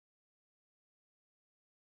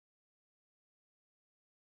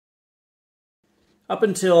Up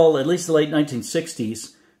until at least the late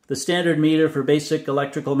 1960s, the standard meter for basic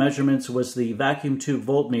electrical measurements was the Vacuum Tube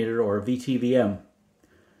Voltmeter, or VTVM.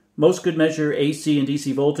 Most could measure AC and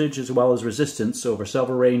DC voltage as well as resistance over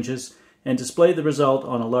several ranges and display the result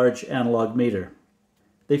on a large analog meter.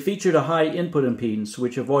 They featured a high input impedance,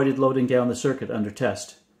 which avoided loading down the circuit under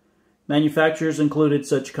test. Manufacturers included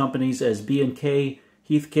such companies as B&K,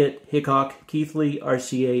 Heathkit, Hickok, Keithley,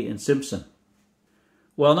 RCA, and Simpson.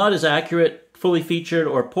 While not as accurate, fully featured,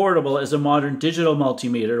 or portable as a modern digital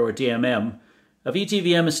multimeter, or DMM, a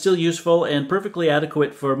VTVM is still useful and perfectly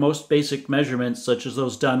adequate for most basic measurements, such as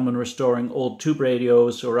those done when restoring old tube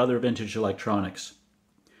radios or other vintage electronics.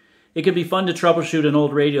 It can be fun to troubleshoot an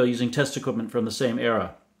old radio using test equipment from the same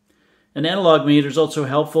era. An analog meter is also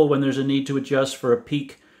helpful when there's a need to adjust for a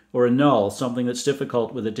peak or a null, something that's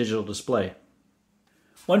difficult with a digital display.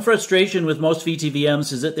 One frustration with most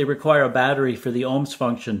VTVMs is that they require a battery for the ohms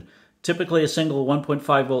function, typically a single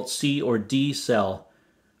 1.5 volt C or D cell.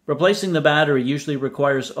 Replacing the battery usually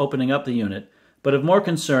requires opening up the unit, but of more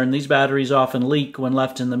concern, these batteries often leak when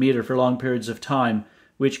left in the meter for long periods of time,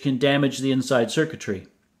 which can damage the inside circuitry.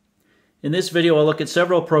 In this video, I'll look at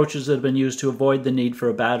several approaches that have been used to avoid the need for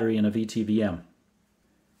a battery in a VTVM.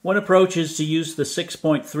 One approach is to use the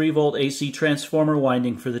 6.3 volt AC transformer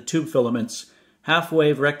winding for the tube filaments,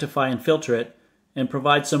 half-wave rectify and filter it, and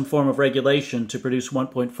provide some form of regulation to produce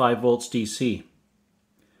 1.5 volts DC.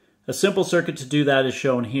 A simple circuit to do that is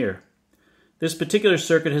shown here. This particular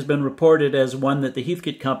circuit has been reported as one that the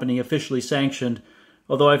Heathkit company officially sanctioned,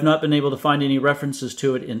 although I've not been able to find any references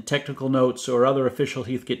to it in technical notes or other official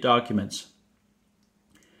Heathkit documents.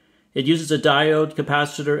 It uses a diode,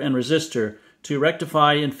 capacitor, and resistor to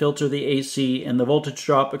rectify and filter the AC and the voltage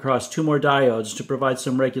drop across two more diodes to provide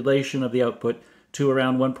some regulation of the output to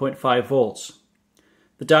around 1.5 volts.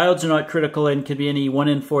 The diodes are not critical and can be any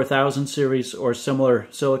 1N4000 series or similar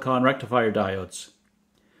silicon rectifier diodes.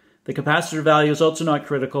 The capacitor value is also not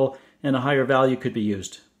critical and a higher value could be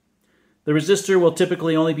used. The resistor will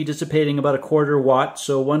typically only be dissipating about 1/4 watt,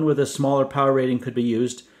 so one with a smaller power rating could be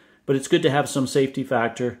used, but it's good to have some safety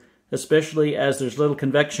factor, especially as there's little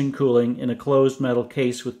convection cooling in a closed metal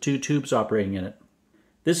case with two tubes operating in it.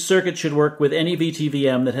 This circuit should work with any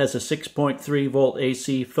VTVM that has a 6.3 volt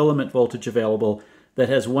AC filament voltage available that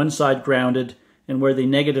has one side grounded and where the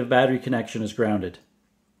negative battery connection is grounded.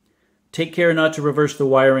 Take care not to reverse the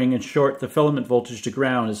wiring and short the filament voltage to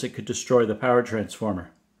ground, as it could destroy the power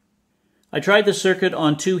transformer. I tried the circuit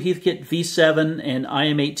on two Heathkit V7 and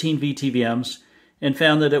IM18 VTVMs and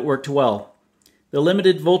found that it worked well. The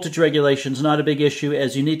limited voltage regulation is not a big issue,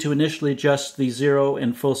 as you need to initially adjust the 0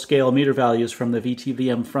 and full scale meter values from the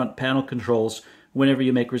VTVM front panel controls whenever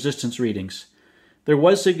you make resistance readings. There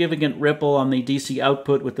was significant ripple on the DC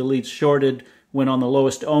output with the leads shorted when on the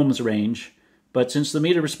lowest ohms range, but since the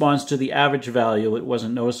meter responds to the average value, it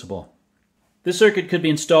wasn't noticeable. This circuit could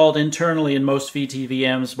be installed internally in most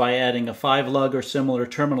VTVMs by adding a 5-lug or similar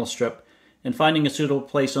terminal strip and finding a suitable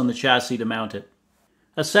place on the chassis to mount it.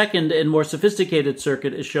 A second and more sophisticated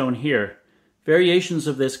circuit is shown here. Variations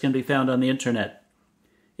of this can be found on the internet.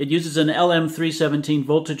 It uses an LM317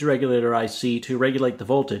 voltage regulator IC to regulate the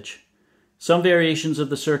voltage. Some variations of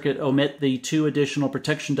the circuit omit the two additional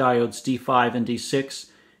protection diodes D5 and D6,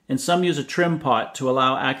 and some use a trim pot to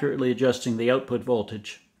allow accurately adjusting the output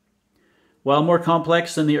voltage. While more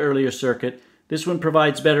complex than the earlier circuit, this one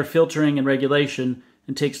provides better filtering and regulation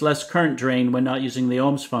and takes less current drain when not using the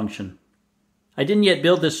ohms function. I didn't yet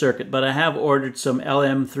build this circuit, but I have ordered some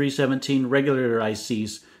LM317 regulator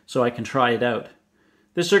ICs so I can try it out.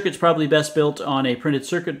 This circuit's probably best built on a printed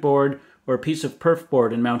circuit board or a piece of perf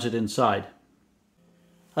board and mounted inside.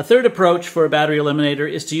 A third approach for a battery eliminator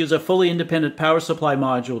is to use a fully independent power supply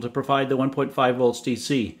module to provide the 1.5 volts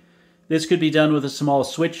DC. This could be done with a small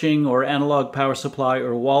switching or analog power supply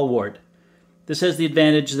or wall wart. This has the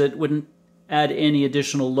advantage that it wouldn't add any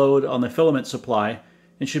additional load on the filament supply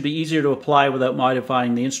and should be easier to apply without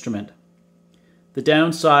modifying the instrument. The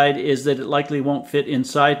downside is that it likely won't fit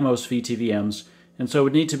inside most VTVMs, and so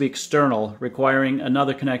would need to be external, requiring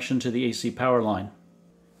another connection to the AC power line.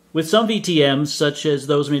 With some VTMs, such as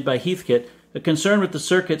those made by Heathkit, a concern with the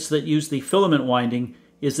circuits that use the filament winding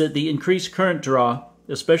is that the increased current draw,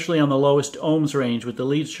 especially on the lowest ohms range with the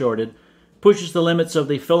leads shorted, pushes the limits of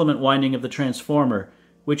the filament winding of the transformer,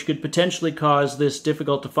 which could potentially cause this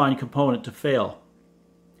difficult-to-find component to fail.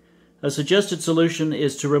 A suggested solution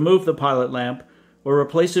is to remove the pilot lamp or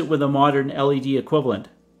replace it with a modern LED equivalent.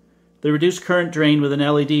 The reduced current drain with an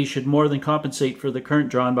LED should more than compensate for the current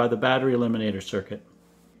drawn by the battery eliminator circuit.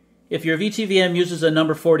 If your VTVM uses a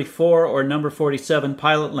number 44 or number 47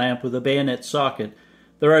 pilot lamp with a bayonet socket,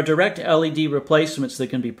 There are direct LED replacements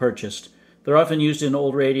that can be purchased. They're often used in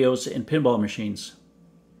old radios and pinball machines.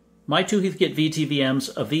 My two Heathkit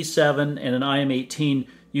VTVMs, a V7 and an IM18,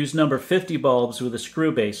 use number 50 bulbs with a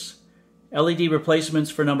screw base. LED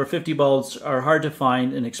replacements for number 50 bulbs are hard to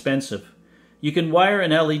find and expensive. You can wire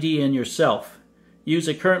an LED in yourself. Use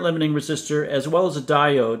a current limiting resistor as well as a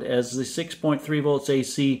diode, as the 6.3 volts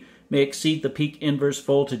AC may exceed the peak inverse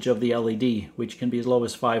voltage of the LED, which can be as low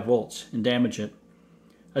as 5 volts, and damage it.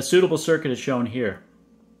 A suitable circuit is shown here.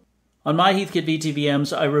 On my Heathkit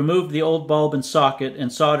VTVMs, I removed the old bulb and socket and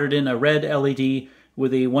soldered in a red LED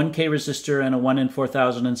with a 1K resistor and a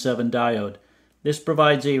 1N4007 diode. This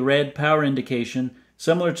provides a red power indication,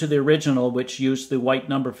 similar to the original, which used the white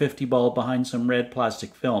number 50 bulb behind some red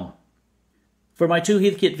plastic film. For my two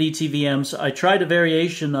Heathkit VTVMs, I tried a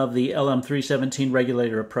variation of the LM317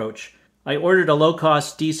 regulator approach. I ordered a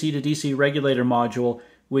low-cost DC-to-DC regulator module,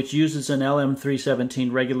 which uses an LM317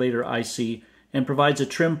 regulator IC and provides a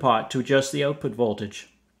trim pot to adjust the output voltage.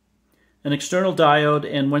 An external diode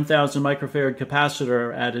and 1000 microfarad capacitor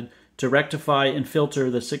are added to rectify and filter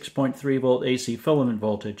the 6.3 volt AC filament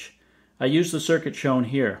voltage. I use the circuit shown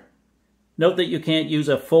here. Note that you can't use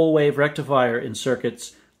a full wave rectifier in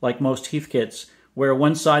circuits like most Heathkits, where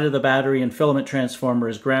one side of the battery and filament transformer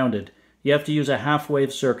is grounded. You have to use a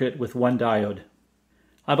half-wave circuit with one diode.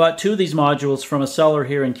 I bought two of these modules from a seller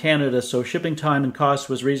here in Canada, so shipping time and cost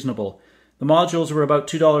was reasonable. The modules were about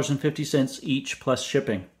 $2.50 each plus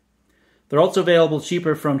shipping. They're also available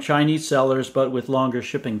cheaper from Chinese sellers, but with longer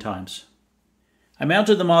shipping times. I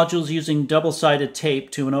mounted the modules using double-sided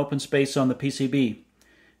tape to an open space on the PCB.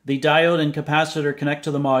 The diode and capacitor connect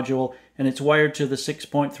to the module, and it's wired to the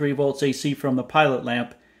 6.3 volts AC from the pilot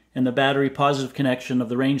lamp and the battery positive connection of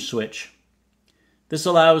the range switch. This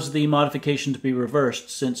allows the modification to be reversed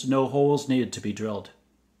since no holes needed to be drilled.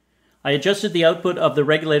 I adjusted the output of the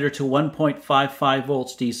regulator to 1.55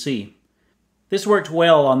 volts DC. This worked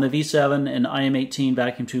well on the V7 and IM18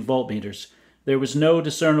 Vacuum Tube Voltmeters. There was no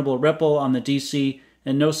discernible ripple on the DC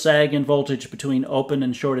and no sag in voltage between open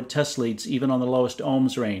and shorted test leads, even on the lowest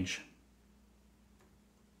ohms range.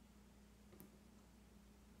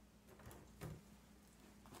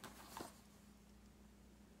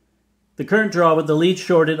 The current draw with the lead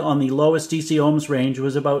shorted on the lowest DC ohms range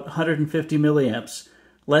was about 150 milliamps,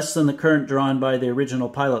 less than the current drawn by the original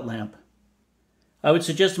pilot lamp. I would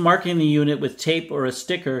suggest marking the unit with tape or a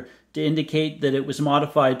sticker to indicate that it was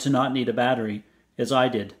modified to not need a battery, as I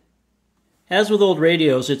did. As with old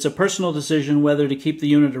radios, it's a personal decision whether to keep the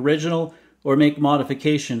unit original or make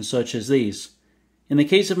modifications such as these. In the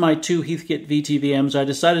case of my two Heathkit VTVMs, I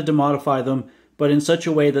decided to modify them, but in such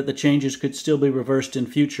a way that the changes could still be reversed in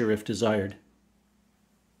future if desired.